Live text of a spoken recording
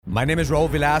My name is Raul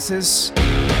Villacis,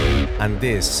 and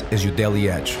this is your Daily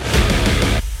Edge.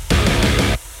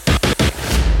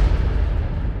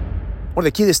 One of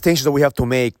the key distinctions that we have to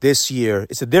make this year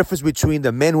is the difference between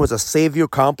the man who has a savior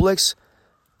complex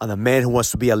and the man who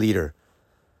wants to be a leader.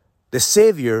 The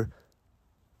savior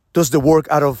does the work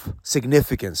out of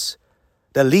significance.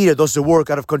 The leader does the work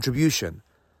out of contribution.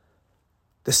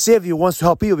 The savior wants to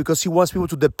help people because he wants people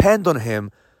to depend on him.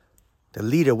 The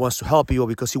leader wants to help people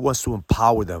because he wants to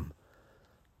empower them.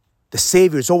 The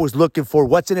savior is always looking for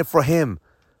what's in it for him.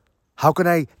 How can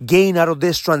I gain out of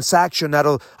this transaction,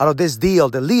 out of this deal?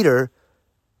 The leader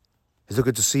is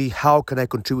looking to see how can I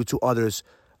contribute to others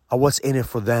and what's in it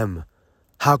for them.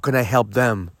 How can I help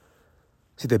them?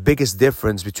 See, the biggest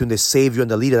difference between the savior and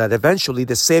the leader, that eventually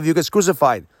the savior gets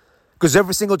crucified. Because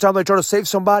every single time they try to save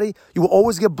somebody, you will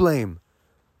always get blamed.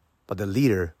 But the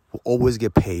leader will always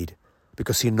get paid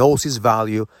because he knows his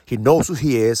value, he knows who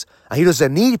he is, and he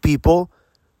doesn't need people,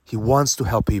 he wants to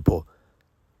help people.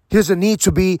 He doesn't need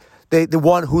to be the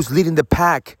one who's leading the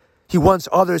pack. He wants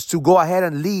others to go ahead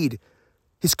and lead.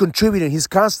 He's contributing. He's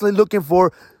constantly looking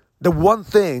for the one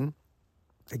thing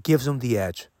that gives him the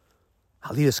edge.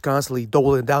 A leader is constantly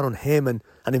doubling down on him and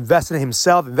investing in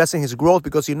himself, investing in his growth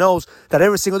because he knows that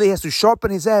every single day he has to sharpen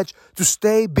his edge to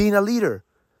stay being a leader.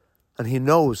 And he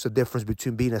knows the difference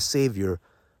between being a savior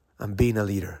and being a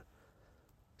leader.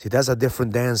 See, that's a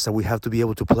different dance that we have to be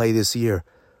able to play this year.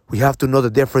 We have to know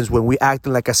the difference when we're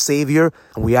acting like a savior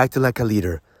and we're acting like a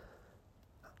leader.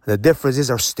 The difference is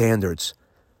our standards.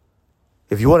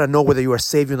 If you want to know whether you are a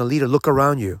savior and a leader, look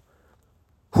around you.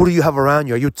 Who do you have around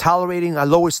you? Are you tolerating a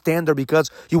lower standard because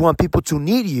you want people to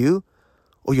need you?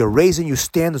 Or you're raising your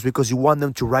standards because you want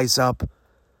them to rise up?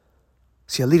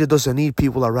 See, a leader doesn't need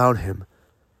people around him.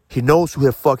 He knows who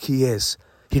the fuck he is.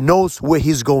 He knows where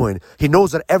he's going. He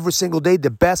knows that every single day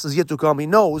the best is yet to come. He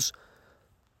knows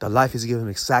that life is giving him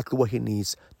exactly what he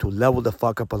needs to level the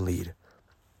fuck up and lead.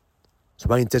 So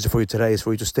my intention for you today is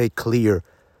for you to stay clear.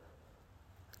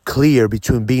 Clear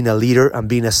between being a leader and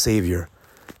being a savior.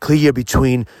 Clear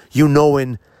between you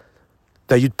knowing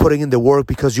that you're putting in the work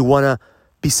because you want to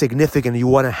be significant, you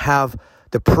want to have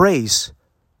the praise,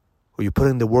 or you put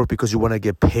in the work because you want to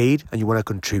get paid and you want to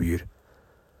contribute.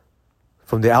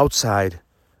 From the outside,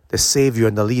 the savior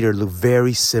and the leader look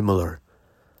very similar,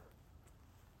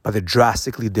 but they're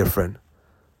drastically different.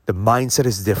 The mindset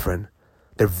is different.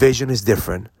 Their vision is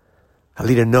different. A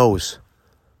leader knows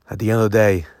at the end of the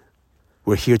day,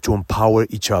 we're here to empower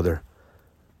each other.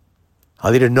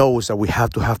 A leader knows that we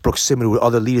have to have proximity with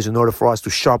other leaders in order for us to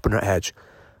sharpen our edge.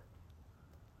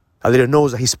 A leader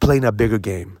knows that he's playing a bigger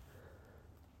game.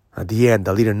 At the end,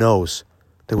 the leader knows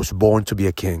that he was born to be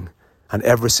a king. And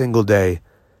every single day,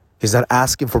 he's not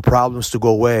asking for problems to go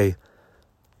away.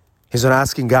 He's not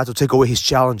asking God to take away his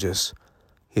challenges.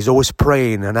 He's always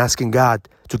praying and asking God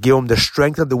to give him the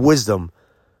strength and the wisdom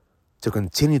to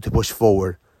continue to push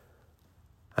forward.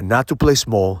 And not to play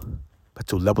small, but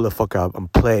to level the fuck up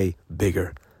and play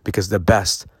bigger. Because the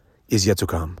best is yet to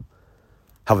come.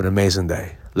 Have an amazing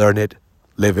day. Learn it,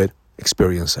 live it,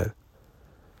 experience it.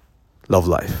 Love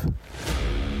life.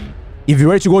 If you're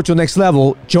ready to go to the next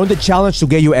level, join the challenge to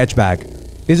get your edge back.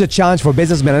 This is a challenge for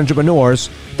businessmen and entrepreneurs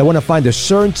that want to find the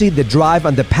certainty, the drive,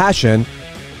 and the passion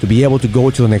to be able to go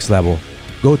to the next level.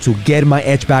 Go to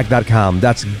getmyedgeback.com.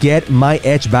 That's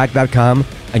getmyedgeback.com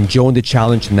and join the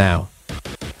challenge now.